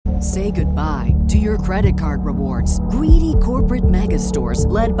Say goodbye to your credit card rewards. Greedy corporate mega stores,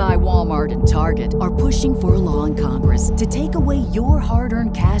 led by Walmart and Target, are pushing for a law in Congress to take away your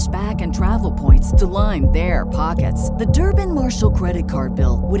hard-earned cash back and travel points to line their pockets. The Durbin-Marshall credit card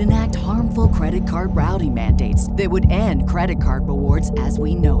bill would enact harmful credit card routing mandates that would end credit card rewards as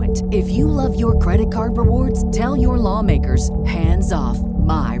we know it. If you love your credit card rewards, tell your lawmakers, hands off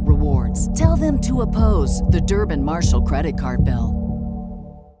my rewards. Tell them to oppose the Durbin-Marshall credit card bill.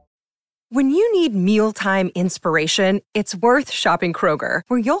 When you need mealtime inspiration, it's worth shopping Kroger,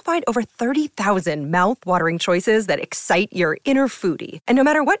 where you'll find over 30,000 mouth-watering choices that excite your inner foodie. And no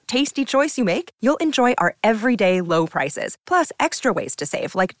matter what tasty choice you make, you'll enjoy our everyday low prices, plus extra ways to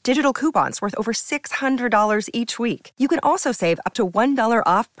save, like digital coupons worth over $600 each week. You can also save up to $1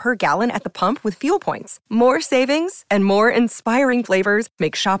 off per gallon at the pump with fuel points. More savings and more inspiring flavors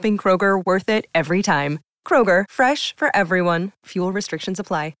make shopping Kroger worth it every time. Kroger, fresh for everyone. Fuel restrictions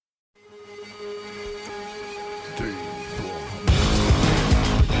apply.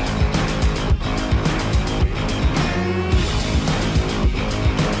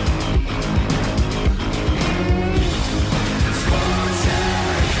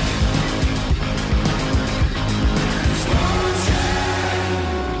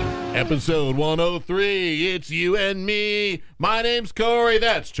 Episode 103, it's you and me. My name's Corey,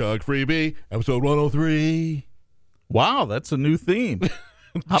 that's Chuck Freebie. Episode 103. Wow, that's a new theme.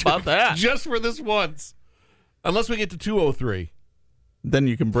 How about that? Just for this once. Unless we get to 203. Then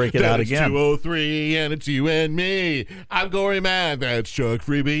you can break it Then out it's again. 203, and it's you and me. I'm Corey Man, that's Chuck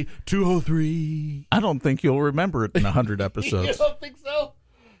Freebie. 203. I don't think you'll remember it in 100 You episodes. don't think so?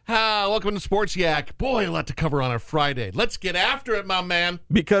 Welcome to Sports Yak. Boy, a lot to cover on a Friday. Let's get after it, my man.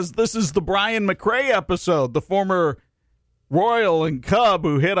 Because this is the Brian McRae episode, the former Royal and Cub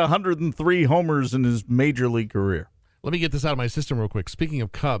who hit 103 homers in his major league career. Let me get this out of my system real quick. Speaking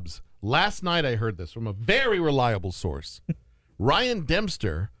of Cubs, last night I heard this from a very reliable source. Ryan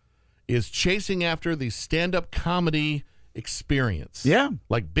Dempster is chasing after the stand-up comedy experience. Yeah.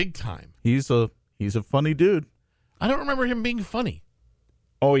 Like big time. He's a funny dude. I don't remember him being funny.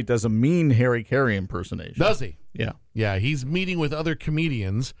 Oh, he does a mean Harry Carey impersonation. Does he? Yeah. Yeah, he's meeting with other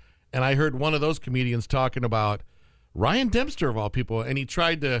comedians, and I heard one of those comedians talking about Ryan Dempster, of all people, and he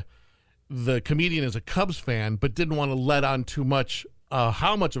tried to, the comedian is a Cubs fan, but didn't want to let on too much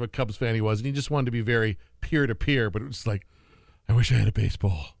how much of a Cubs fan he was, and he just wanted to be very peer-to-peer, but it was like, I wish I had a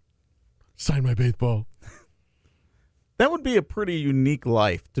baseball. Sign my baseball. That would be a pretty unique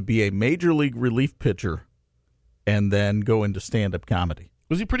life, to be a major league relief pitcher and then go into stand-up comedy.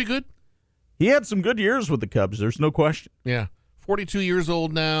 Was he pretty good? He had some good years with the Cubs, there's no question. Yeah. 42 years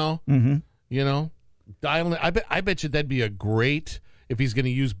old now. Mm-hmm. You know, I bet you that'd be a great, if he's going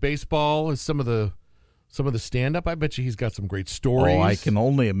to use baseball as some of the stand-up, I bet you he's got some great stories. Oh, I can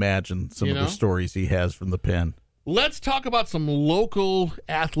only imagine some of the stories he has from the pen. Let's talk about some local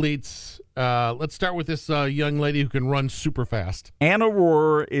athletes. Let's start with this young lady who can run super fast. Anna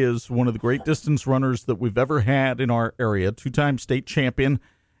Rohrer is one of the great distance runners that we've ever had in our area, two-time state champion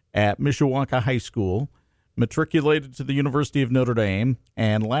at Mishawaka High School, matriculated to the University of Notre Dame,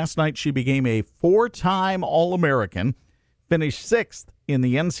 and last night she became a four-time All-American, finished sixth in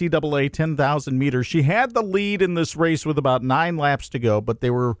the NCAA 10,000 meters. She had the lead in this race with about 9 laps to go, but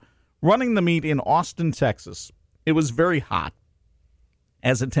they were running the meet in Austin, Texas. It was very hot,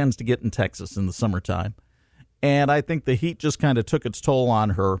 as it tends to get in Texas in the summertime. And I think the heat just kind of took its toll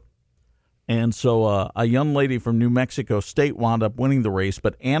on her. And so a young lady from New Mexico State wound up winning the race.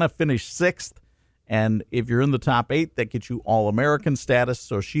 But Anna finished sixth. And if you're in the top 8, that gets you All-American status.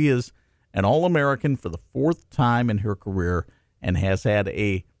 So she is an All-American for the 4th time in her career and has had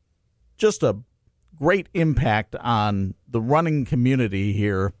just a great impact on the running community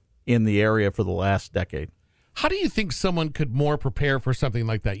here in the area for the last decade. How do you think someone could more prepare for something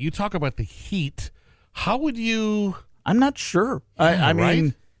like that? You talk about the heat. How would you? I'm not sure. Yeah, I mean,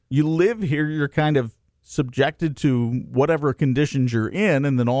 right? You live here, you're kind of subjected to whatever conditions you're in,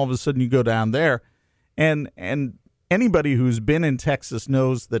 and then all of a sudden you go down there. And anybody who's been in Texas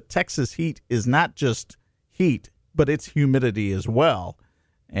knows that Texas heat is not just heat, but it's humidity as well.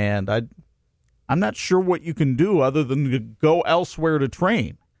 And I'm not sure what you can do other than to go elsewhere to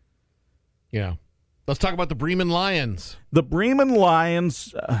train. Yeah. Let's talk about the Bremen Lions. The Bremen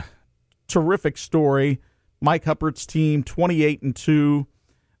Lions, terrific story. Mike Huppert's team, 28-2.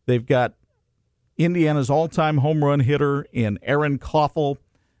 They've got Indiana's all-time home run hitter in Aaron Koffel.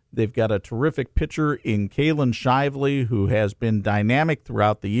 They've got a terrific pitcher in Kalen Shively, who has been dynamic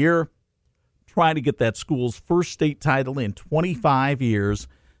throughout the year, trying to get that school's first state title in 25 years.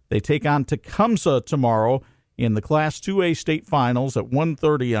 They take on Tecumseh tomorrow in the Class 2A state finals at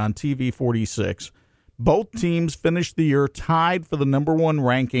 1:30 on TV 46. Both teams finished the year tied for the number one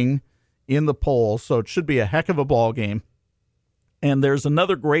ranking in the poll, so it should be a heck of a ball game. And there's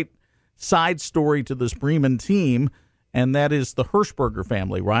another great side story to this Bremen team, and that is the Hirschberger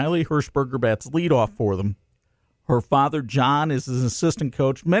family. Riley Hirschberger bats leadoff for them. Her father, John, is his assistant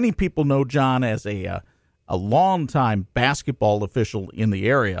coach. Many people know John as a longtime basketball official in the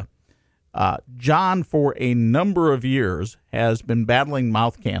area. John, for a number of years, has been battling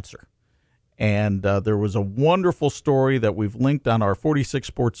mouth cancer. And there was a wonderful story that we've linked on our 46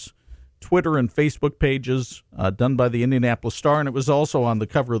 Sports Twitter and Facebook pages done by the Indianapolis Star, and it was also on the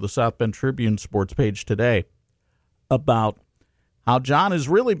cover of the South Bend Tribune sports page today, about how John has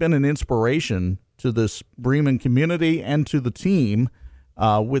really been an inspiration to this Bremen community and to the team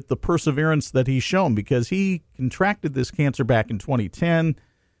with the perseverance that he's shown, because he contracted this cancer back in 2010.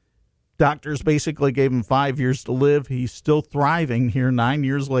 Doctors basically gave him 5 years to live. He's still thriving here 9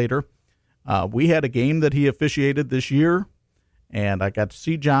 years later. We had a game that he officiated this year, and I got to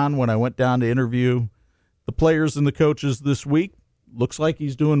see John when I went down to interview the players and the coaches this week. Looks like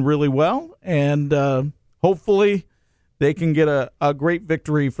he's doing really well, and hopefully they can get a great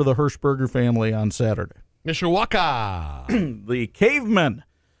victory for the Hirschberger family on Saturday. Mishawaka. The Cavemen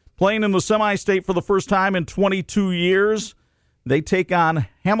playing in the semi-state for the first time in 22 years. They take on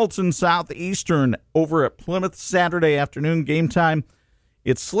Hamilton Southeastern over at Plymouth Saturday afternoon. Game time,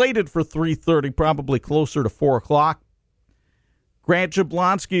 it's slated for 3:30, probably closer to 4 o'clock. Grant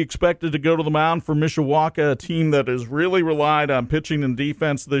Jablonski expected to go to the mound for Mishawaka, a team that has really relied on pitching and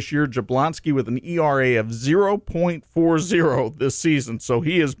defense this year. Jablonski with an ERA of 0.40 this season, so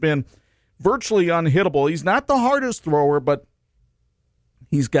he has been virtually unhittable. He's not the hardest thrower, but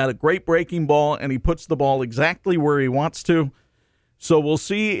he's got a great breaking ball, and he puts the ball exactly where he wants to. So we'll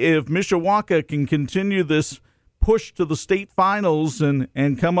see if Mishawaka can continue this push to the state finals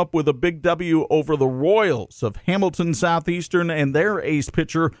and come up with a big W over the Royals of Hamilton Southeastern and their ace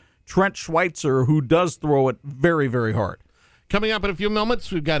pitcher, Trent Schweitzer, who does throw it very, very hard. Coming up in a few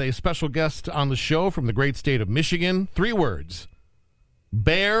moments, we've got a special guest on the show from the great state of Michigan. 3 words: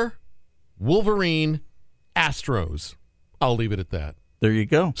 Bear, Wolverine, Astros. I'll leave it at that. There you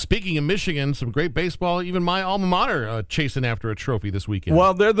go. Speaking of Michigan, some great baseball. Even my alma mater chasing after a trophy this weekend.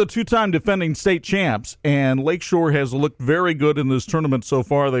 Well, they're the 2-time defending state champs, and Lakeshore has looked very good in this tournament so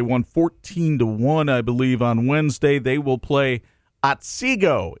far. They won 14-1, I believe, on Wednesday. They will play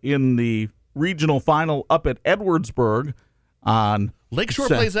Otsego in the regional final up at Edwardsburg on Lakeshore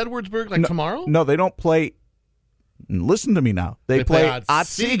plays Edwardsburg tomorrow? No, they don't play. Listen to me now. They play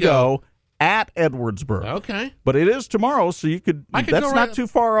Otsego at Edwardsburg. Okay. But it is tomorrow, so you could that's not too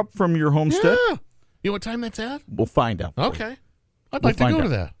far up from your homestead. Yeah. You know what time that's at? We'll find out. Okay. I'd like to go to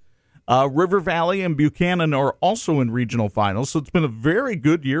that. River Valley and Buchanan are also in regional finals, so it's been a very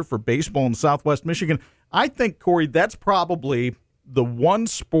good year for baseball in Southwest Michigan. I think, Corey, that's probably the one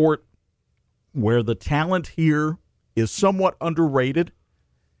sport where the talent here is somewhat underrated,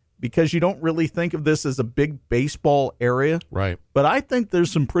 because you don't really think of this as a big baseball area. Right. But I think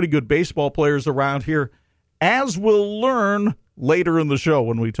there's some pretty good baseball players around here, as we'll learn later in the show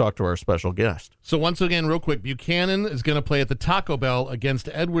when we talk to our special guest. So once again, real quick, Buchanan is going to play at the Taco Bell against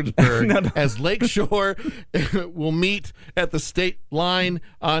Edwardsburg as Lakeshore will meet at the state line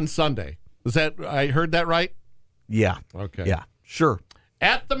on Sunday. Is that, I heard that right? Yeah. Okay. Yeah, sure.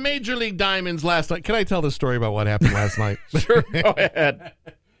 At the Major League Diamonds last night. Can I tell the story about what happened last night? Sure, go ahead.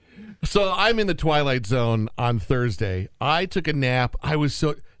 So I'm in the Twilight Zone on Thursday. I took a nap.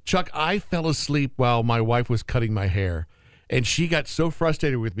 Chuck, I fell asleep while my wife was cutting my hair. And she got so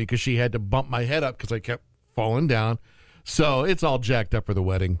frustrated with me because she had to bump my head up because I kept falling down. So it's all jacked up for the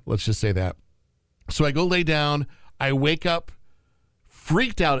wedding. Let's just say that. So I go lay down. I wake up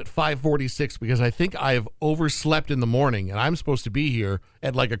freaked out at 5:46 because I think I've overslept in the morning and I'm supposed to be here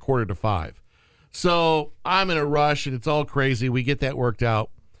at like 4:45. So I'm in a rush and it's all crazy. We get that worked out.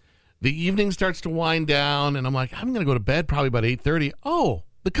 The evening starts to wind down, and I'm like, I'm going to go to bed probably about 8:30. Oh,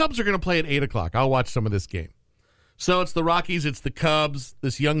 the Cubs are going to play at 8 o'clock. I'll watch some of this game. So it's the Rockies, it's the Cubs.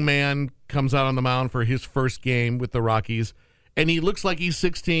 This young man comes out on the mound for his first game with the Rockies, and he looks like he's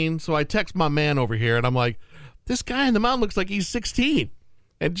 16. So I text my man over here, and I'm like, this guy on the mound looks like he's 16.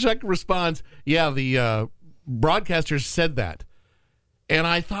 And Chuck responds, yeah, the broadcasters said that. And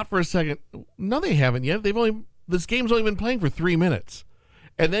I thought for a second, no, they haven't yet. This game's only been playing for 3 minutes.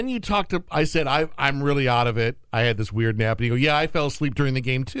 And then I said, I'm really out of it. I had this weird nap. And you go, yeah, I fell asleep during the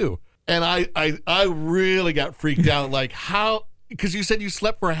game too. And I really got freaked out. Like, how? Because you said you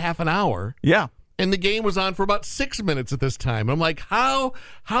slept for a half an hour. Yeah. And the game was on for about 6 minutes at this time. I'm like, how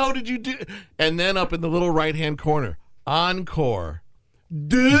did you do? And then up in the little right-hand corner, encore.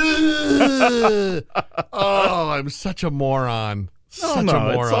 Duh. Oh, I'm such a moron. Such a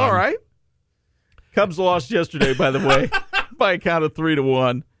moron. It's all right. Cubs lost yesterday, by the way, by a count of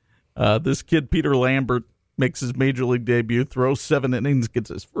 3-1. This kid, Peter Lambert, makes his major league debut, throws 7 innings, gets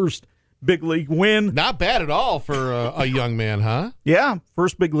his first big league win. Not bad at all for a young man, huh? Yeah,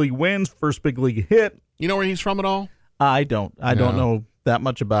 first big league wins, first big league hit. You know where he's from at all? I don't know that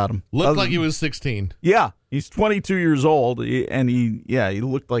much about him. Looked like he was 16. Yeah, he's 22 years old, and he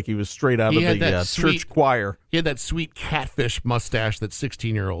looked like he was straight out of the church choir. He had that sweet catfish mustache that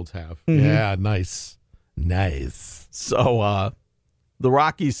 16-year-olds have. Mm-hmm. Yeah, nice. So the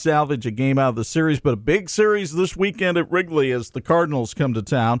Rockies salvage a game out of the series, but a big series this weekend at Wrigley as the Cardinals come to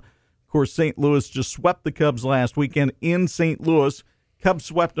town. Of course, St. Louis just swept the Cubs last weekend in St. Louis. Cubs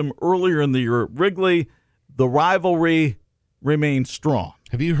swept them earlier in the year at Wrigley. The rivalry remains strong.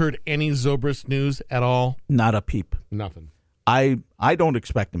 Have you heard any Zobrist news at all? Not a peep. Nothing. I don't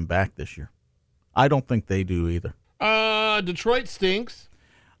expect him back this year. I don't think they do either. Detroit stinks.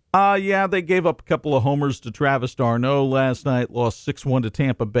 Yeah, they gave up a couple of homers to Travis d'Arnaud last night, lost 6-1 to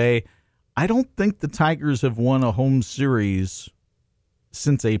Tampa Bay. I don't think the Tigers have won a home series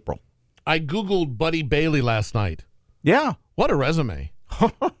since April. I Googled Buddy Bailey last night. Yeah. What a resume.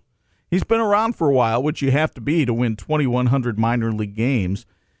 He's been around for a while, which you have to be to win 2,100 minor league games.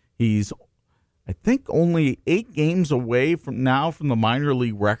 He's, I think, only 8 games away from the minor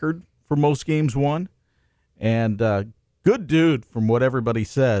league record for most games won. And good dude from what everybody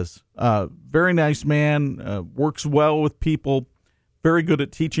says. Very nice man, works well with people, very good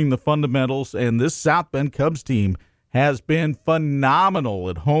at teaching the fundamentals. And this South Bend Cubs team has been phenomenal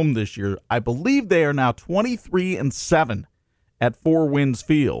at home this year. I believe they are now 23-7 at Four Winds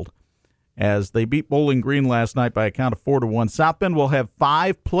Field as they beat Bowling Green last night by a count of 4-1. South Bend will have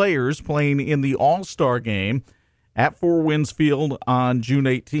 5 players playing in the All-Star game at Four Winds Field on June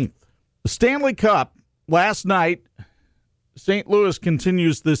 18th. The Stanley Cup, last night, St. Louis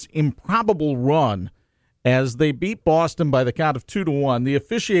continues this improbable run as they beat Boston by the count of 2-1. The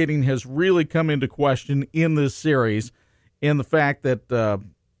officiating has really come into question in this series in the fact that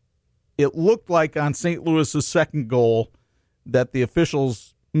it looked like on St. Louis's second goal that the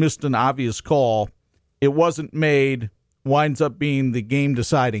officials missed an obvious call. It wasn't made, winds up being the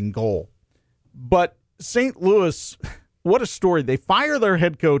game-deciding goal. But St. Louis, what a story. They fire their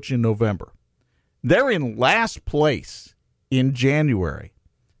head coach in November. They're in last place in January.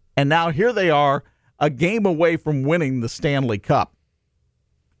 And now here they are, a game away from winning the Stanley Cup.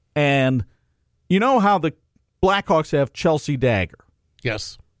 And you know how the Blackhawks have Chelsea Dagger?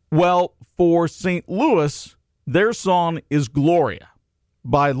 Yes. Well, for St. Louis, their song is Gloria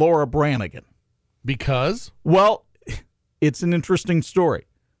by Laura Branigan. Because? Well, it's an interesting story.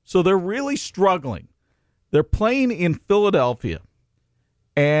 So they're really struggling. They're playing in Philadelphia,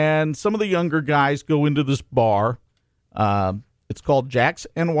 and some of the younger guys go into this bar. It's called Jack's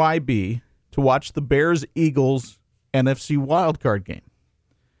NYB to watch the Bears-Eagles NFC wildcard game.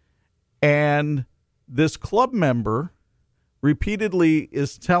 And this club member repeatedly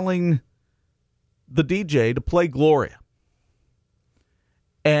is telling the DJ to play Gloria.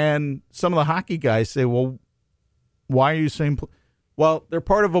 And some of the hockey guys say, well, why are you saying... Well, they're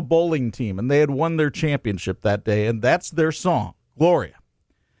part of a bowling team, and they had won their championship that day, and that's their song, Gloria.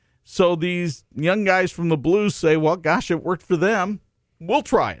 So these young guys from the Blues say, well, gosh, it worked for them. We'll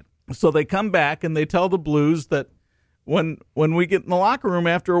try it. So they come back, and they tell the Blues that when we get in the locker room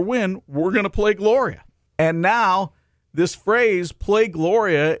after a win, we're going to play Gloria. And now this phrase, play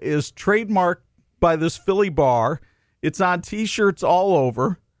Gloria, is trademarked by this Philly bar. It's on T-shirts all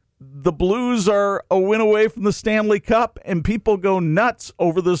over. The Blues are a win away from the Stanley Cup, and people go nuts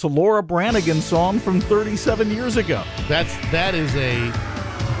over this Laura Branigan song from 37 years ago. That is a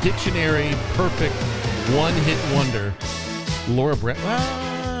dictionary perfect one-hit wonder. Laura Branigan,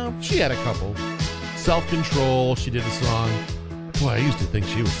 well, she had a couple. Self-Control, she did a song. Boy, I used to think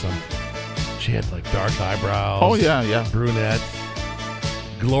she was something. She had like dark eyebrows. Oh, yeah. Brunette.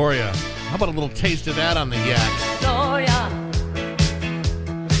 Gloria. How about a little taste of that on the yak? Gloria.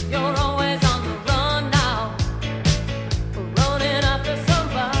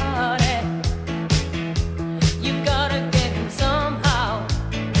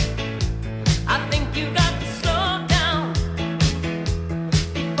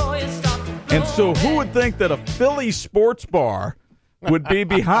 And so who would think that a Philly sports bar would be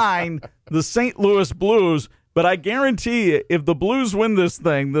behind the St. Louis Blues? But I guarantee you, if the Blues win this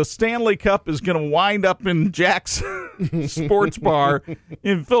thing, the Stanley Cup is going to wind up in Jack's Sports Bar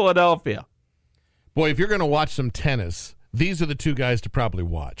in Philadelphia. Boy, if you're going to watch some tennis, these are the two guys to probably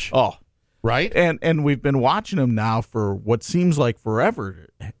watch. Oh, right? And we've been watching them now for what seems like forever.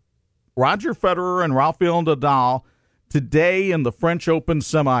 Roger Federer and Rafael Nadal today in the French Open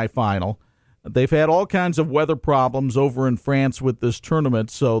semifinal. They've had all kinds of weather problems over in France with this tournament,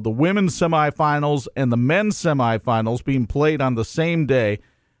 so the women's semifinals and the men's semifinals being played on the same day.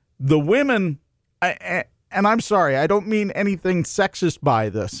 The women, and I'm sorry, I don't mean anything sexist by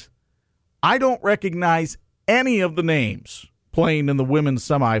this. I don't recognize any of the names playing in the women's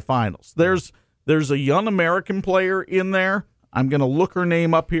semifinals. There's a young American player in there. I'm going to look her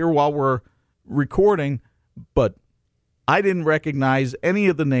name up here while we're recording, but I didn't recognize any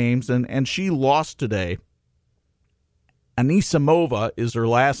of the names, and she lost today. Anisimova is her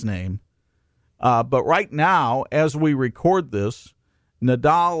last name. But right now, as we record this,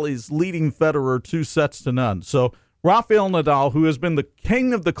 Nadal is leading Federer 2-0. So Rafael Nadal, who has been the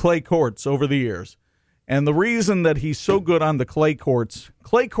king of the clay courts over the years, and the reason that he's so good on the clay courts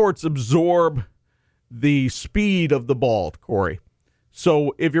absorb the speed of the ball, Corey.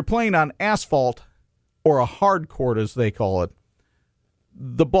 So if you're playing on asphalt or a hard court, as they call it,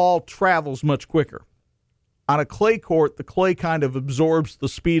 the ball travels much quicker. On a clay court, the clay kind of absorbs the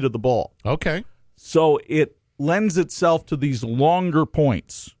speed of the ball. Okay. So it lends itself to these longer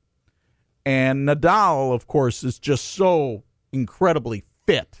points. And Nadal, of course, is just so incredibly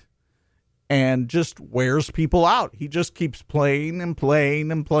fit and just wears people out. He just keeps playing and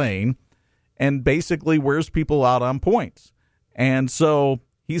playing and playing and basically wears people out on points. And so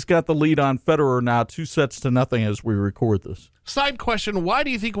he's got the lead on Federer now, 2-0 as we record this. Side question, why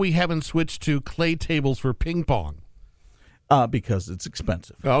do you think we haven't switched to clay tables for ping pong? Because it's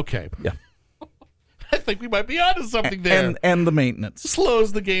expensive. Okay. Yeah. I think we might be onto something there. And the maintenance.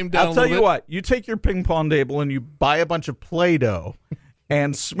 Slows the game down a little bit. I'll tell you what, you take your ping pong table and you buy a bunch of Play-Doh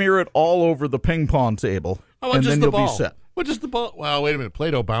and smear it all over the ping pong table, and then you'll be set. What just the ball? Wow, wait a minute.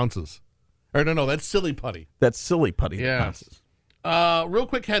 Play-Doh bounces. Or no, that's silly putty. That's silly putty. Yeah. Real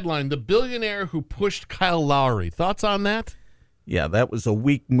quick headline, the billionaire who pushed Kyle Lowry. Thoughts on that? Yeah, that was a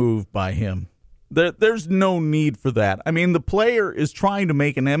weak move by him. There's no need for that. I mean, the player is trying to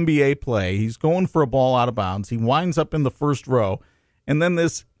make an NBA play. He's going for a ball out of bounds. He winds up in the first row. And then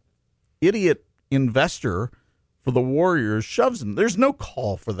this idiot investor for the Warriors shoves him. There's no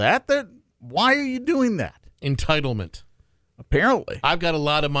call for that. Why are you doing that? Entitlement. Apparently. I've got a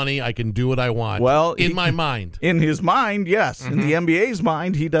lot of money. I can do what I want. Well, in my mind. In his mind, yes. Mm-hmm. In the NBA's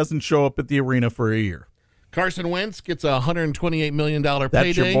mind, he doesn't show up at the arena for a year. Carson Wentz gets a $128 million payday.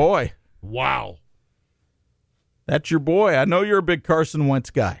 That's your boy. Wow. That's your boy. I know you're a big Carson Wentz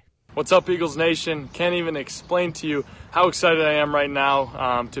guy. What's up, Eagles Nation? Can't even explain to you how excited I am right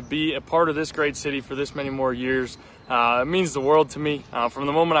now to be a part of this great city for this many more years. It means the world to me. From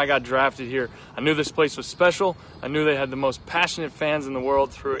the moment I got drafted here, I knew this place was special. I knew they had the most passionate fans in the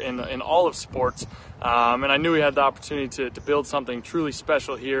world in all of sports. And I knew we had the opportunity to build something truly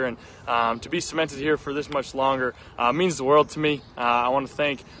special here, and to be cemented here for this much longer means the world to me. I want to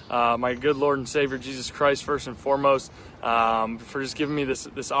thank my good Lord and Savior, Jesus Christ, first and foremost, for just giving me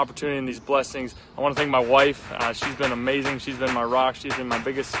this opportunity and these blessings. I want to thank my wife. She's been amazing. She's been my rock. She's been my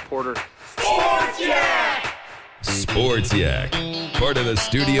biggest supporter. Sports Yak! Sports Yak, part of the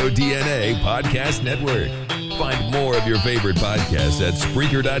Studio DNA Podcast Network. Find more of your favorite podcasts at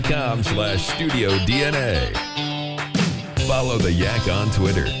Spreaker.com/Studio DNA. Follow the Yak on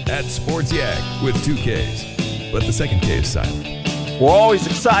Twitter at Sports Yak with 2 Ks, but the second K is silent. We're always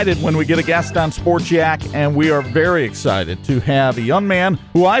excited when we get a guest on Sports Yak, and we are very excited to have a young man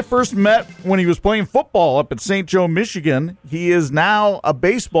who I first met when he was playing football up at St. Joe, Michigan. He is now a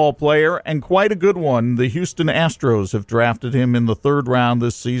baseball player, and quite a good one. The Houston Astros have drafted him in the 3rd round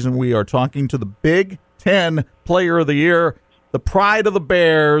this season. We are talking to the Big Ten Player of the Year, the pride of the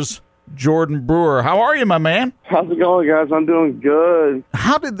Bears, Jordan Brewer. How are you, my man? How's it going, guys? I'm doing good.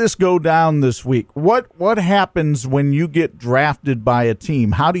 How did this go down this week? What happens when you get drafted by a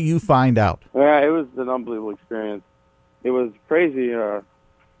team? How do you find out? Yeah, it was an unbelievable experience. It was crazy. In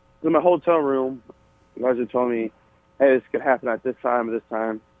my hotel room, the guys had told me, hey, this could happen at this time or this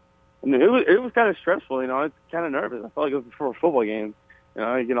time. And it was kind of stressful, you know. It's kind of nervous. I felt like it was before a football game. You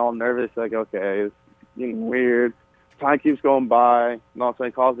know, you get all nervous, like, okay, it's getting weird. Time keeps going by, and all of a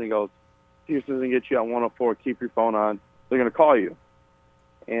sudden he calls me and goes, Houston's going to get you at 104. Keep your phone on. They're going to call you.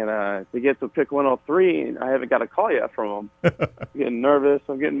 And they get to pick 103, and I haven't got a call yet from them. I'm getting nervous.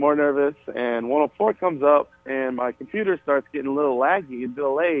 I'm getting more nervous. And 104 comes up, and my computer starts getting a little laggy and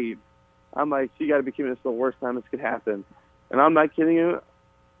delayed. I'm like, you got to be kidding. This is the worst time this could happen. And I'm not kidding you.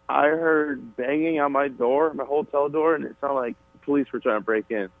 I heard banging on my door, my hotel door, and it sounded like police were trying to break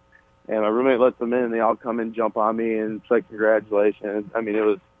in. And my roommate lets them in, and they all come and jump on me and say congratulations. I mean,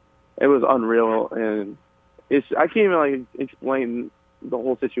 it was unreal, and I can't even like explain the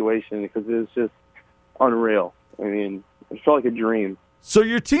whole situation because it was just unreal. I mean, it felt like a dream. So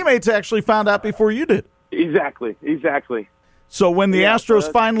your teammates actually found out before you did. Exactly. So when the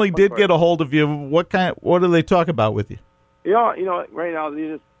Astros finally did get a hold of you, what do they talk about with you? You know, right now they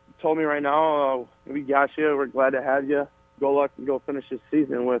just told me right now, we got you. We're glad to have you. Go luck and go finish this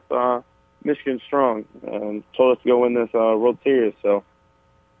season with Michigan strong, and told us to go win this World Series. So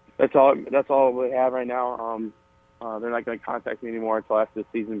that's all we have right now. They're not going to contact me anymore until after the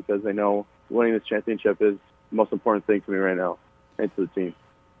season because they know winning this championship is the most important thing to me right now and to the team.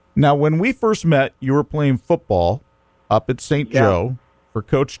 Now, when we first met, you were playing football up at St. Joe for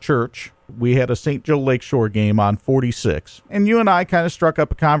Coach Church. We had a St. Joe Lakeshore game on 46, and you and I kind of struck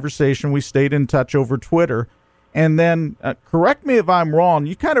up a conversation. We stayed in touch over Twitter, and then, correct me if I'm wrong,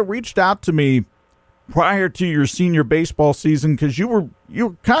 you kind of reached out to me prior to your senior baseball season because you were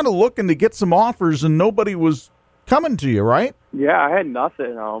kind of looking to get some offers, and nobody was coming to you, right? Yeah, I had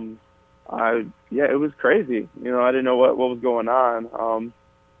nothing. It was crazy. You know, I didn't know what was going on.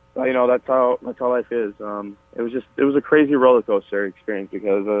 But, you know, that's how life is. It was a crazy roller coaster experience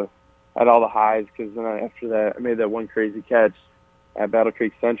because I had all the highs. Because then after that, I made that one crazy catch at Battle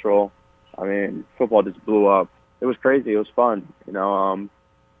Creek Central. I mean, football just blew up. It was crazy. It was fun. You know,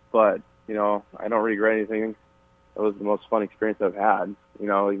 but you know, I don't regret anything. It was the most fun experience I've had. You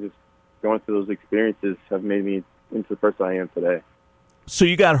know, just going through those experiences have made me into the person I am today. So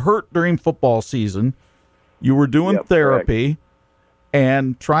you got hurt during football season. You were doing therapy. Correct.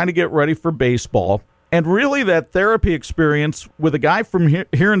 And trying to get ready for baseball. And really that therapy experience with a guy from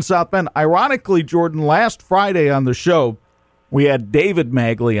here in South Bend. Ironically, Jordan, last Friday on the show, we had David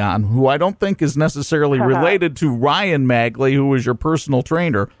Magley on, who I don't think is necessarily related to Ryan Magley, who was your personal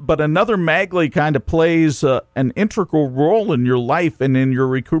trainer. But another Magley kind of plays an integral role in your life and in your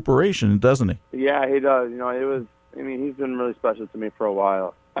recuperation, doesn't he? Yeah, he does. You know, he's been really special to me for a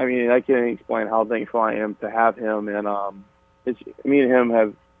while. I mean, I can't explain how thankful I am to have him, and me and him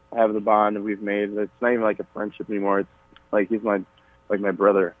have the bond that we've made. It's not even like a friendship anymore. It's like he's my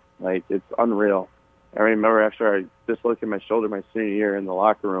brother. Like, it's unreal. I remember after I dislocated my shoulder my senior year in the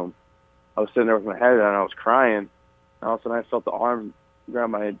locker room, I was sitting there with my head down and I was crying. And all of a sudden I felt the arm grab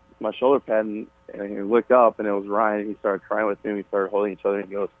my shoulder pad and he looked up and it was Ryan. He started crying with me and we started holding each other and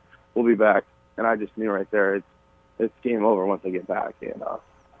he goes, "We'll be back." And I just knew right there it's game over once I get back. And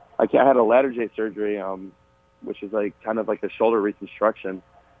I had a ladder J surgery, which is like kind of like a shoulder reconstruction.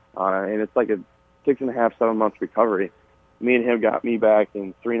 And it's like a 6.5, 7 month recovery. Me and him got me back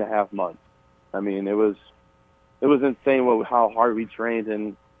in 3.5 months. I mean, it was insane how hard we trained.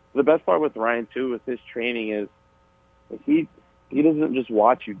 And the best part with Ryan too, with his training, is he doesn't just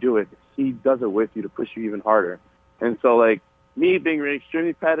watch you do it. He does it with you to push you even harder. And so, like, me being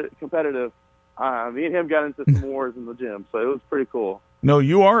extremely competitive, me and him got into some wars in the gym. So it was pretty cool. No,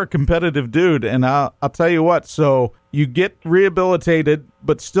 you are a competitive dude, and I'll tell you what, so you get rehabilitated,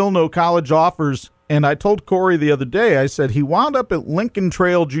 but still no college offers, and I told Corey the other day, I said he wound up at Lincoln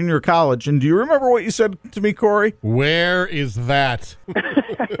Trail Junior College, and do you remember what you said to me, Corey? Where is that?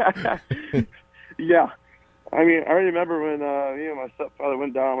 Yeah. I mean, I remember when me and my stepfather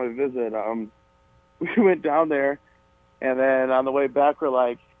went down on my visit. We went down there, and then on the way back, we're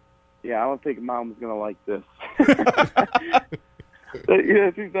like, yeah, I don't think Mom's going to like this. Yeah,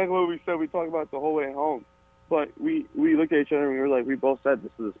 that's exactly what we said. We talked about it the whole way home. But we looked at each other and we were like, we both said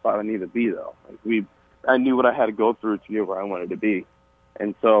this is the spot I need to be, though. Like, I knew what I had to go through to get where I wanted to be.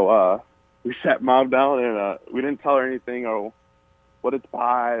 And so we sat Mom down and we didn't tell her anything or what it's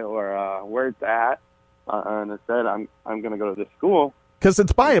by or where it's at. And I said, I'm going to go to this school. Because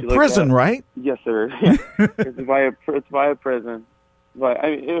it's by a prison, right? Yes, sir. It's by a prison. But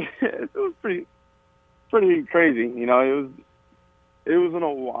I mean, it was pretty crazy. You know, it was a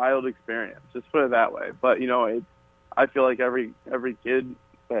wild experience. Just put it that way. But you know, I feel like every kid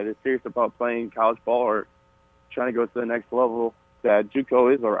that is serious about playing college ball or trying to go to the next level, that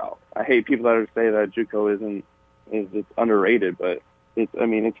JUCO is a route. I hate people that say that JUCO is underrated, but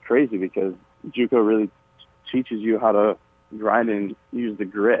it's crazy because JUCO really teaches you how to grind and use the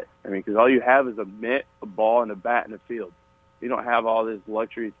grit. I mean, because all you have is a mitt, a ball, and a bat in the field. You don't have all this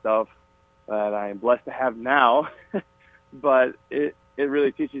luxury stuff that I am blessed to have now, but it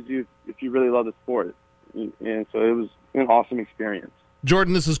really teaches you if you really love the sport. And so it was an awesome experience.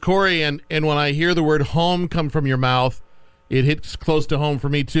 Jordan, this is Corey, and when I hear the word home come from your mouth, it hits close to home for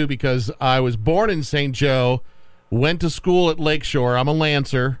me too because I was born in St. Joe, went to school at Lakeshore. I'm a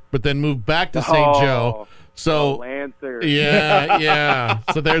Lancer, but then moved back to St. Joe. So Lancer. Yeah.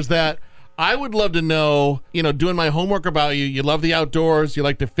 So there's that. I would love to know, doing my homework about you, you love the outdoors, you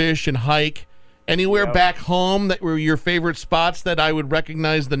like to fish and hike. Anywhere back home that were your favorite spots that I would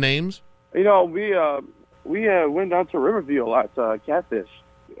recognize the names? We went down to Riverview a lot to catfish.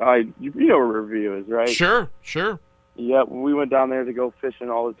 You know where Riverview is, right? Sure. Yep, we went down there to go fishing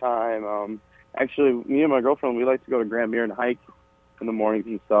all the time. Actually, me and my girlfriend, we like to go to Grand Mere and hike in the mornings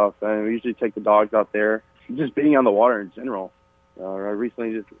and stuff, and we usually take the dogs out there. Just being on the water in general.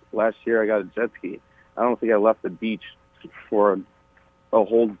 Recently, just last year, I got a jet ski. I don't think I left the beach for a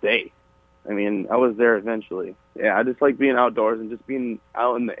whole day. I mean, I was there eventually. Yeah, I just like being outdoors, and just being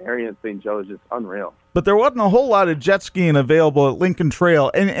out in the area in St. Joe is just unreal. But there wasn't a whole lot of jet skiing available at Lincoln Trail,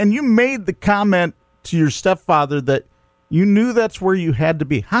 and you made the comment to your stepfather that you knew that's where you had to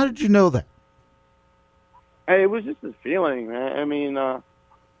be. How did you know that? Hey, it was just a feeling, man. I mean,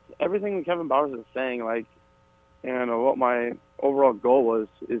 everything that Kevin Bowers is saying, what my overall goal was,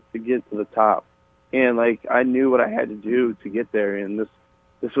 is to get to the top. And, I knew what I had to do to get there, and this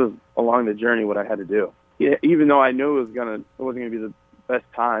was along the journey what I had to do. Yeah, even though I knew it wasn't going to be the best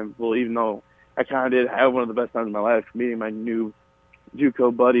time, well, even though I kind of did have one of the best times of my life, meeting my new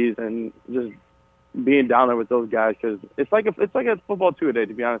JUCO buddies and just being down there with those guys, because it's like a football two-a-day,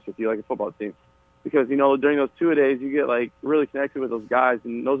 to be honest with you, like a football team. Because, during those two-a-days, you get, really connected with those guys,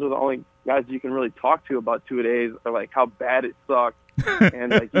 and those are the only guys you can really talk to about two-a-days, or, how bad it sucks.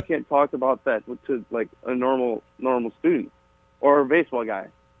 And, you can't talk about that to, a normal student or a baseball guy.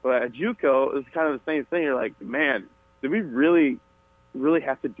 But at JUCO, it's kind of the same thing. You're like, man, did we really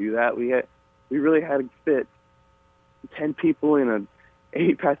have to do that? We really had to fit 10 people in an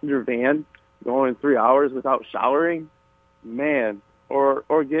 8-passenger van going 3 hours without showering? Man. Or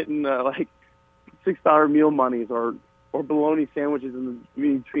getting, $6 meal monies or bologna sandwiches in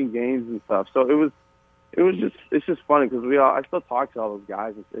between games and stuff. So it's just funny because I still talk to all those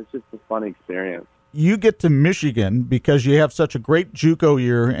guys. It's just a fun experience. You get to Michigan because you have such a great JUCO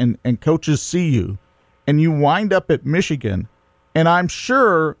year and coaches see you, and you wind up at Michigan. And I'm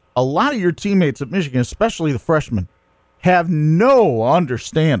sure a lot of your teammates at Michigan, especially the freshmen, have no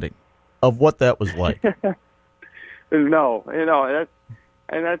understanding of what that was like. No, that's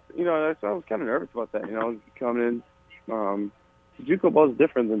I was kind of nervous about that. Coming in, JUCO ball is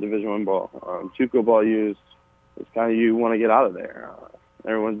different than Division I ball. JUCO ball is kind of, you want to get out of there.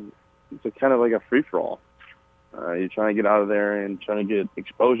 It's kind of like a free for all. You're trying to get out of there and trying to get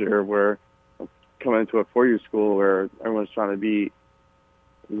exposure. Where coming into a 4-year school where everyone's trying to be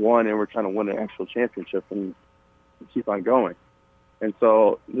one, and we're trying to win an actual championship and keep on going. And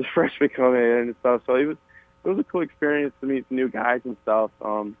so the freshmen come in and stuff. So it was a cool experience to meet some new guys and stuff.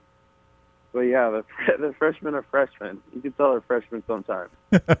 But yeah, the freshmen are freshmen. You can tell they're freshmen sometimes.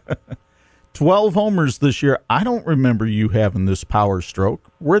 12 homers this year. I don't remember you having this power stroke.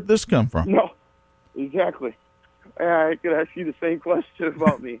 Where'd this come from? No, exactly. I could ask you the same question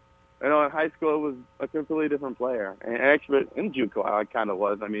about me. In high school, it was a completely different player. And actually, in JUCO, I kind of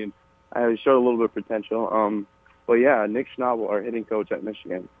was. I mean, I showed a little bit of potential. But yeah, Nick Schnabel, our hitting coach at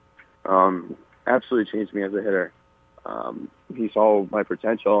Michigan, absolutely changed me as a hitter. He saw my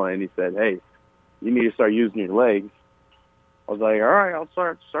potential, and he said, hey, you need to start using your legs. I was like, all right, I'll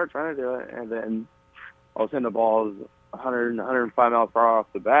start trying to do it. And then I was hitting the balls 100, 105 miles per hour off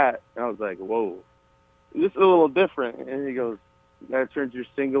the bat, and I was like, whoa, this is a little different. And he goes, that turns your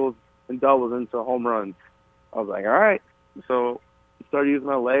singles and doubles into home runs. I was like, all right. So I started using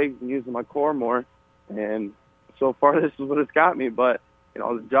my legs and using my core more, and so far this is what it's got me. But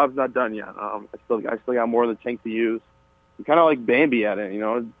the job's not done yet. I still got more in the tank to use. I'm kind of like Bambi at it,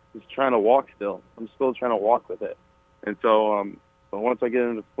 just trying to walk still. I'm still trying to walk with it. And so, but once I get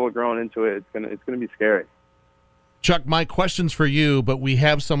into full grown into it, it's gonna be scary. Chuck, my question's for you, but we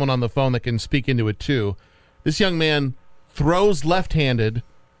have someone on the phone that can speak into it too. This young man throws left-handed,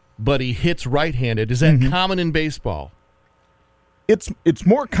 but he hits right-handed. Is that common in baseball? It's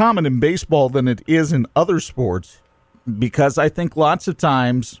more common in baseball than it is in other sports, because I think lots of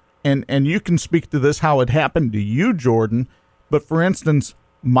times, and you can speak to this, how it happened to you, Jordan, but for instance,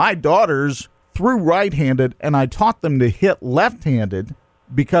 my daughters threw right-handed, and I taught them to hit left-handed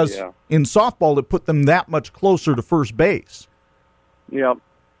because in softball it put them that much closer to first base. Yeah.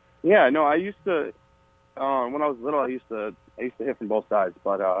 Yeah, no, I used to, when I was little, I used to hit from both sides,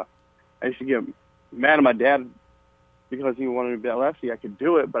 but I used to get mad at my dad because he wanted me to be a lefty. I could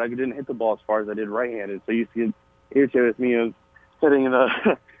do it, but I didn't hit the ball as far as I did right-handed. So he used to get irritated with me of sitting in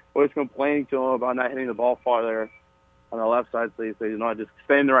the always complaining to him about not hitting the ball farther on the left side. So he said, just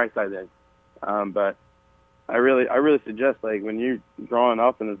stay in the right side then. But I really suggest, like, when you're growing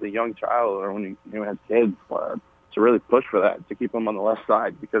up and as a young child or when you have kids, to really push for that, to keep them on the left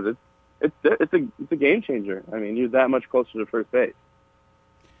side, because it's a game changer. I mean, you're that much closer to first base.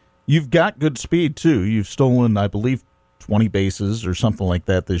 You've got good speed too. You've stolen, I believe, 20 bases or something like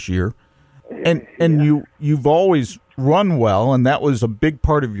that this year, and you've always run well, and that was a big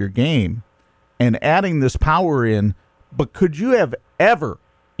part of your game. And adding this power in, but could you have ever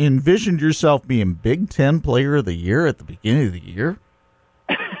envisioned yourself being Big Ten Player of the Year at the beginning of the year?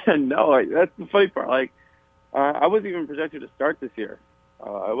 No, that's the funny part. Like, I wasn't even projected to start this year.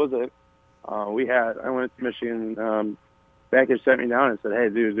 I wasn't. I went to Michigan. Backage sent me down and said, "Hey,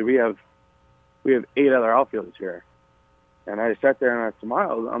 dude, we have 8 other outfielders here." And I sat there and I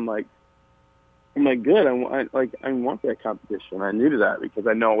smiled. I'm like, good. I want that competition. I knew that because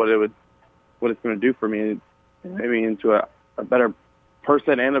I know what it's going to do for me, and maybe into a better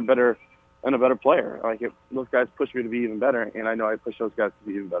person and a better player. Like, those guys push me to be even better, and I know I push those guys to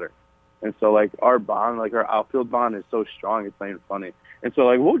be even better. And so, like, our bond, like our outfield bond, is so strong. It's not even funny. And so,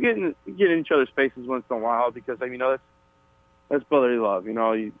 like, we'll get in each other's faces once in a while because, like, that's brotherly love.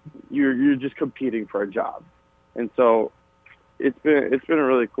 You're just competing for a job, and so it's been a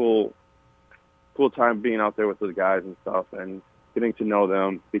really cool time being out there with those guys and stuff and getting to know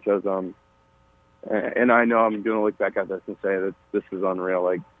them because and I know I'm going to look back at this and say that this is unreal.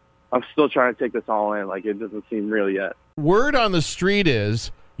 Like, I'm still trying to take this all in. Like, it doesn't seem real yet. Word on the street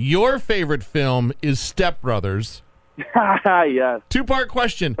is your favorite film is Step Brothers. Yes. 2-part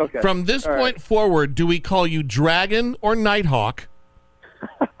question. Okay. From this point forward, do we call you Dragon or Nighthawk?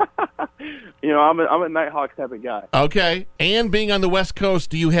 I'm a Nighthawk type of guy. Okay. And being on the West Coast,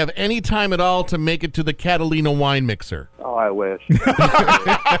 do you have any time at all to make it to the Catalina wine mixer? Oh, I wish.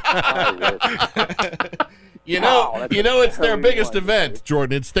 It's their biggest event,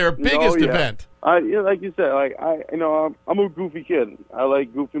 Jordan. It's their biggest event. Like you said, like I'm a goofy kid. I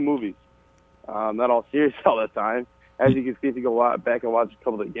like goofy movies. Not all serious all the time. As you can see, if you go back and watch a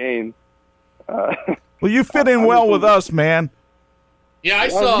couple of the games. Well, you fit in well with us, man. Yeah, I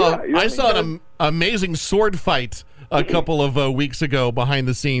saw an amazing sword fight a couple of weeks ago behind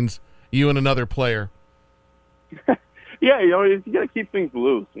the scenes. You and another player. Yeah, you got to keep things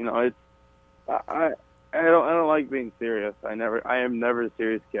loose. It's I don't like being serious. I am never a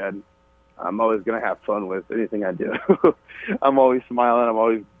serious kid. I'm always gonna have fun with anything I do. I'm always smiling. I'm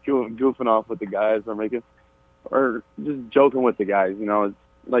always goofing off with the guys, or just joking with the guys. It's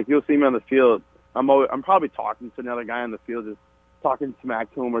like you'll see me on the field. I'm probably talking to another guy on the field, just talking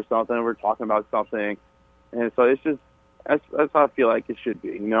smack to him or something. And we're talking about something, and so it's just that's how I feel like it should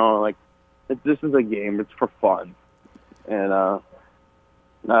be. Like this is a game. It's for fun, and I'm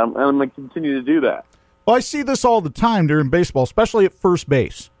gonna continue to do that. Well, I see this all the time during baseball, especially at first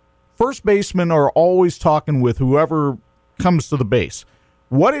base. First basemen are always talking with whoever comes to the base.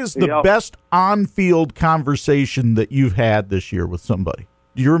 What is the best on-field conversation that you've had this year with somebody?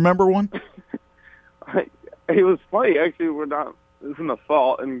 Do you remember one? It was funny, actually. It was in the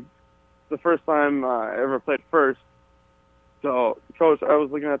fall, and the first time I ever played first. So, Coach, I was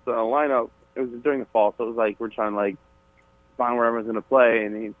looking at the lineup. It was during the fall, so it was like we're trying to find where everyone's going to play,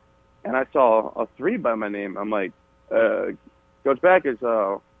 and I saw a 3 by my name. I'm like, Coach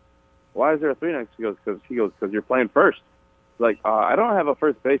Backage, why is there a 3 next? He goes, because you're playing first. Like, I don't have a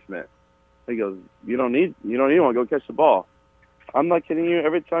first baseman. He goes, you don't need one. Go catch the ball. I'm not kidding you.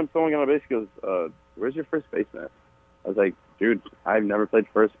 Every time someone got on base, he goes, where's your first baseman? I was like, dude, I've never played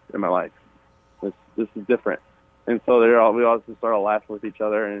first in my life. This is different. And so we all just started laughing with each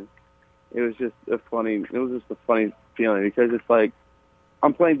other, and it was just a funny feeling because it's like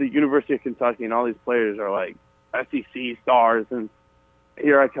I'm playing the University of Kentucky, and all these players are like SEC stars, and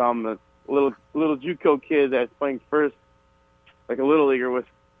here I come, a little JUCO kid that's playing first, like a little leaguer with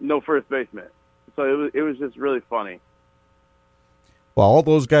no first baseman. So it was just really funny. Well, all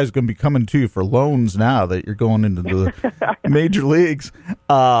those guys are going to be coming to you for loans now that you're going into the major leagues.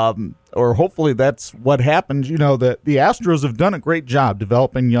 Or hopefully that's what happens. The Astros have done a great job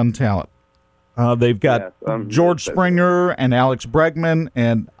developing young talent. They've got George Springer and Alex Bregman,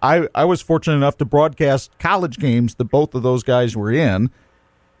 and I was fortunate enough to broadcast college games that both of those guys were in.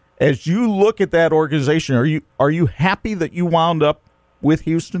 As you look at that organization, are you happy that you wound up with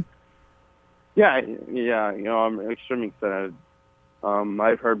Houston? Yeah. I'm extremely excited.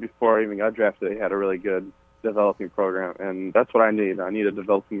 I've heard before I even got drafted, they had a really good developing program, and that's what I need. I need a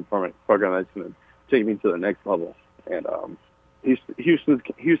developing program that's going to take me to the next level, and Houston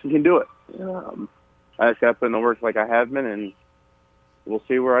can do it. I just got to put in the work like I have been, and we'll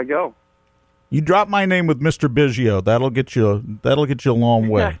see where I go. You drop my name with Mr. Biggio. That'll get you a long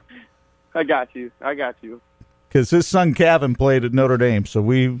way. I got you. because his son Kevin played at Notre Dame. So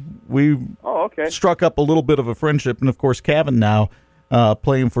we Oh, okay. struck up a little bit of a friendship. And, of course, Kevin now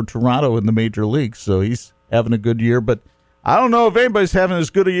playing for Toronto in the major leagues. So he's having a good year. But I don't know if anybody's having as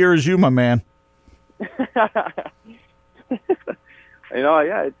good a year as you, my man.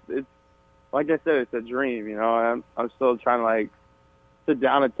 Yeah, it's like I said, it's a dream. I'm still trying to like sit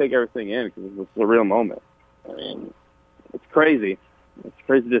down and take everything in because it's a real moment. I mean, it's crazy. It's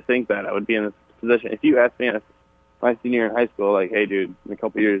crazy to think that I would be in this position. If you asked me my senior year in high school, like, hey, dude, in a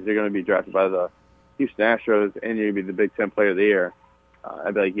couple of years you're going to be drafted by the Houston Astros and you're going to be the Big Ten Player of the Year,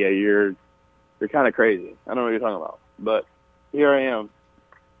 I'd be like, yeah, you're kind of crazy. I don't know what you're talking about, but here I am.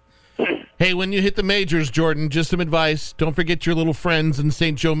 Hey, when you hit the majors, Jordan, just some advice. Don't forget your little friends in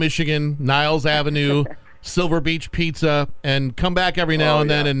St. Joe, Michigan, Niles Avenue, Silver Beach Pizza, and come back every now and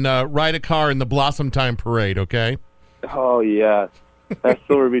then and ride a car in the Blossom Time Parade, okay? Oh, yeah. That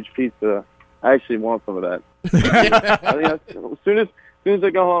Silver Beach Pizza. I actually want some of that. I think that's, as soon as I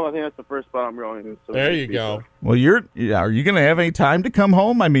go home, I think that's the first spot I'm going to. There you go. Well, are you going to have any time to come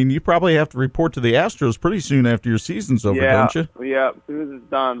home? I mean, you probably have to report to the Astros pretty soon after your season's over, don't you? Yeah, as soon as it's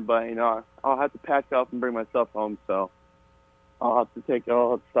done. But, I'll have to pack up and bring my stuff home, so I'll have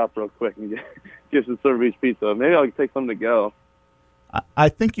to stop real quick and get some Silver Beach Pizza. Maybe I'll take some to go. I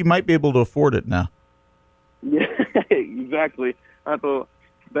think you might be able to afford it now. Yeah, exactly. I have to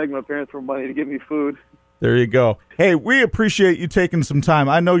beg my parents for money to give me food. There you go. Hey, we appreciate you taking some time.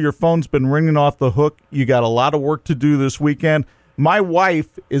 I know your phone's been ringing off the hook. You got a lot of work to do this weekend. My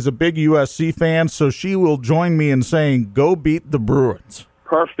wife is a big USC fan, so she will join me in saying, go beat the Bruins.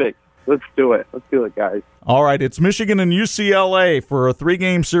 Perfect. Let's do it. Let's do it, guys. All right, it's Michigan and UCLA for a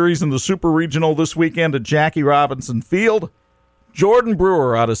 3-game series in the Super Regional this weekend at Jackie Robinson Field. Jordan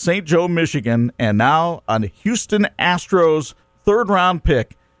Brewer out of St. Joe, Michigan, and now a Houston Astros third-round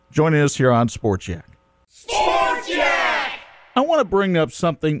pick joining us here on Sports Yak. Sports Yak! I want to bring up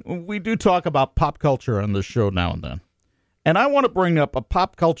something. We do talk about pop culture on this show now and then. And I want to bring up a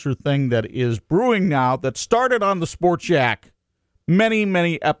pop culture thing that is brewing now that started on the Sports Yak many,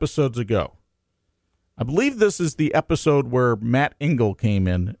 many episodes ago. I believe this is the episode where Matt Engel came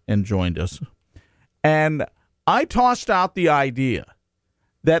in and joined us. And I tossed out the idea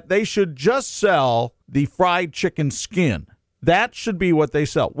that they should just sell the fried chicken skin. That should be what they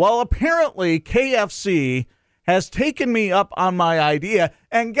sell. Well, apparently KFC has taken me up on my idea,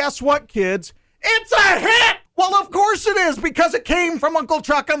 and guess what, kids? It's a hit! Well, of course it is, because it came from Uncle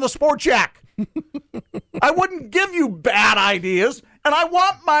Chuck on the Sports Yak. I wouldn't give you bad ideas, and I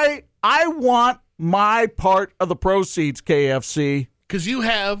want my part of the proceeds, KFC. Because you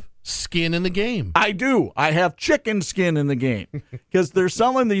have skin in the game. I do. I have chicken skin in the game. Because they're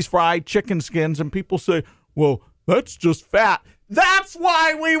selling these fried chicken skins, and people say, well, that's just fat. That's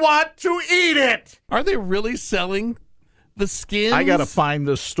why we want to eat it. Are they really selling the skins? I got to find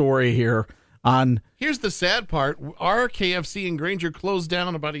this story here on... Here's the sad part. Our KFC in Granger closed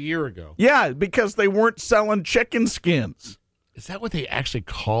down about a year ago. Yeah, because they weren't selling chicken skins. Is that what they actually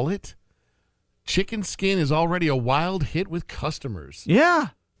call it? Chicken skin is already a wild hit with customers. Yeah.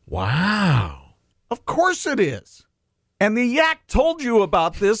 Wow. Of course it is. And the Yak told you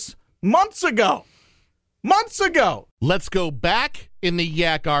about this months ago. Let's go back in the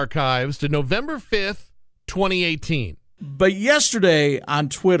Yak archives to November 5th, 2018. But yesterday on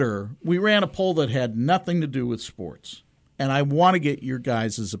Twitter, we ran a poll that had nothing to do with sports. And I want to get your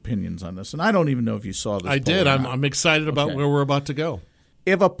guys' opinions on this. And I don't even know if you saw this I poll did. or not. I'm excited about where we're about to go.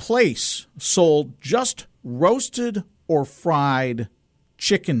 If a place sold just roasted or fried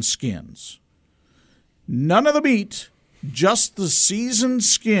chicken skins, none of the meat, just the seasoned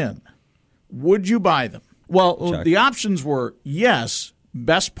skin, would you buy them? Well, Check. The options were yes,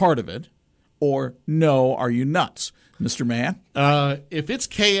 best part of it, or no, are you nuts? Mr. Mann? If it's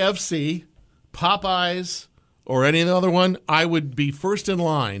KFC, Popeyes, or any other one, I would be first in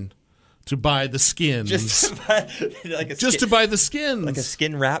line to buy the skins. Just to buy, to buy the skins. Like a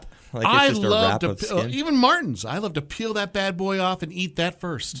skin wrap? Like I it's just love a wrap to of skin? even Martin's. I love to peel that bad boy off and eat that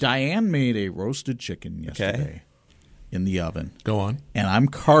first. Diane made a roasted chicken yesterday in the oven. Go on. And I'm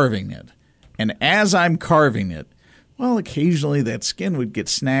carving it. And as I'm carving it, well, occasionally that skin would get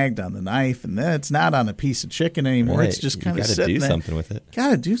snagged on the knife, and then it's not on a piece of chicken anymore. Right. It's just kind of sitting sitting there. there. Got to do something with it. Got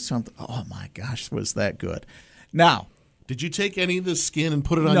to do something. Oh, my gosh, was that good. Now, did you take any of the skin and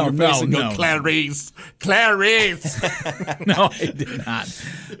put it on No, your face and no. go, Clarice, Clarice? no, I did not.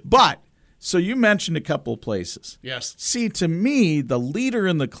 But, so you mentioned a couple of places. Yes. See, to me, the leader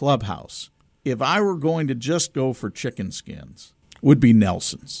in the clubhouse, if I were going to just go for chicken skins, would be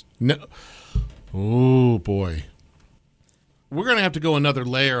Nelson's. No. Oh, boy. we're going to have to go another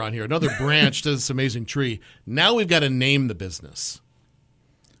layer on here, another branch to this amazing tree. Now we've got to name the business.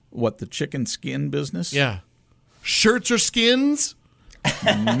 What, the chicken skin business? Yeah. Shirts or skins?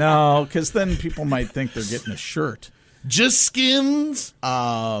 No, because then people might think they're getting a shirt. Just skins?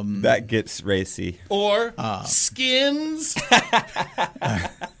 That gets racy. Or skins?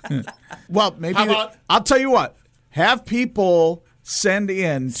 Well, maybe. How about- I'll tell you what. Have people send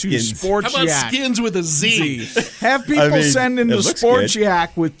in to Skins. Sports How about Yak. skins with a Z? Have people send in it to looks Sports good.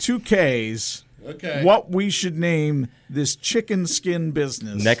 Yak with 2 Ks. Okay. What we should name this chicken skin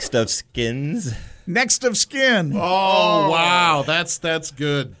business. Next of skins. Next of skin. Oh, wow. That's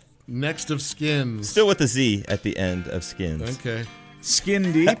good. Next of skins. Still with the Z at the end of skins. Okay.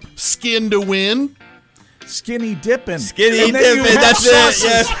 Skin deep. Skin to win. Skinny dipping. Skinny And then you dipping, have that's it, sauces.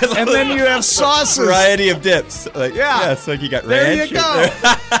 yes. And then you have sauces. Variety of dips. Like, Yeah. it's like you got There ranch. you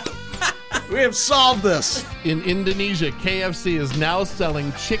go. We have solved this. In Indonesia, KFC is now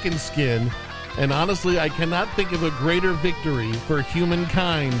selling chicken skin. And honestly, I cannot think of a greater victory for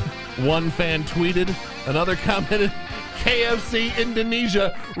humankind. One fan tweeted, another commented, KFC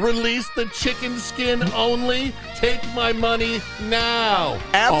Indonesia released the chicken skin only. Take my money now.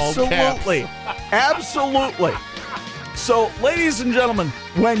 All caps. Absolutely. Absolutely. So, ladies and gentlemen,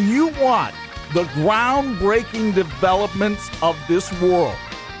 when you want the groundbreaking developments of this world,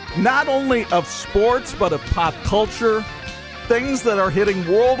 not only of sports, but of pop culture, things that are hitting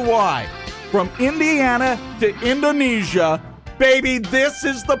worldwide, from Indiana to Indonesia, baby, this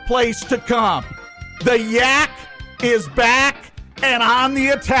is the place to come. The Yak is back and on the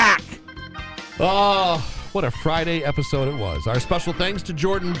attack. Oh, what a Friday episode it was. Our special thanks to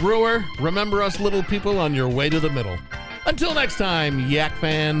Jordan Brewer. Remember us little people on your way to the middle. Until next time, Yak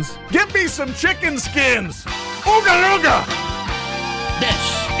fans. Give me some chicken skins. Ooga looga. This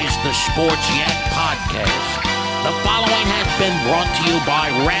is the Sports Yak Podcast. The following has been brought to you by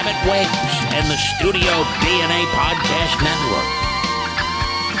Rabbit Wings and the Studio DNA Podcast Network.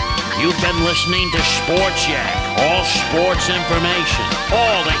 You've been listening to Sports Yak, all sports information.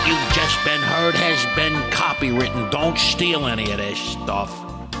 All that you've just been heard has been copywritten. Don't steal any of this stuff.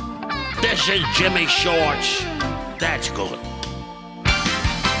 This is Jimmy Shorts. That's good.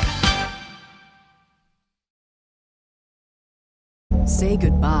 Say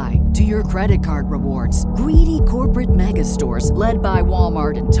goodbye to your credit card rewards. Greedy corporate mega stores, led by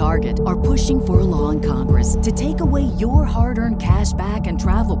Walmart and Target, are pushing for a law in Congress to take away your hard-earned cash back and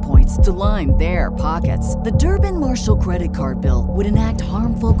travel points to line their pockets. The Durbin-Marshall credit card bill would enact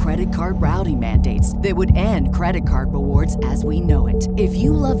harmful credit card routing mandates that would end credit card rewards as we know it. If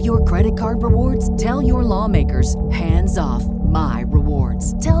you love your credit card rewards, tell your lawmakers, hands off my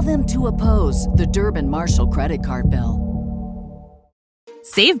rewards. Tell them to oppose the Durbin-Marshall credit card bill.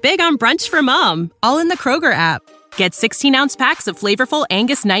 Save big on brunch for mom, all in the Kroger app. Get 16-ounce packs of flavorful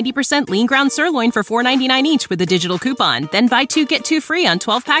Angus 90% lean ground sirloin for $4.99 each with a digital coupon. Then buy 2, get 2 free on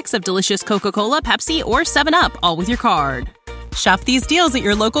 12 packs of delicious Coca-Cola, Pepsi, or 7-Up, all with your card. Shop these deals at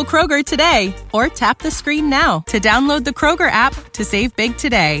your local Kroger today, or tap the screen now to download the Kroger app to save big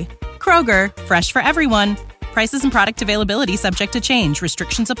today. Kroger, fresh for everyone. Prices and product availability subject to change.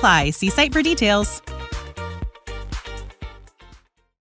 Restrictions apply. See site for details.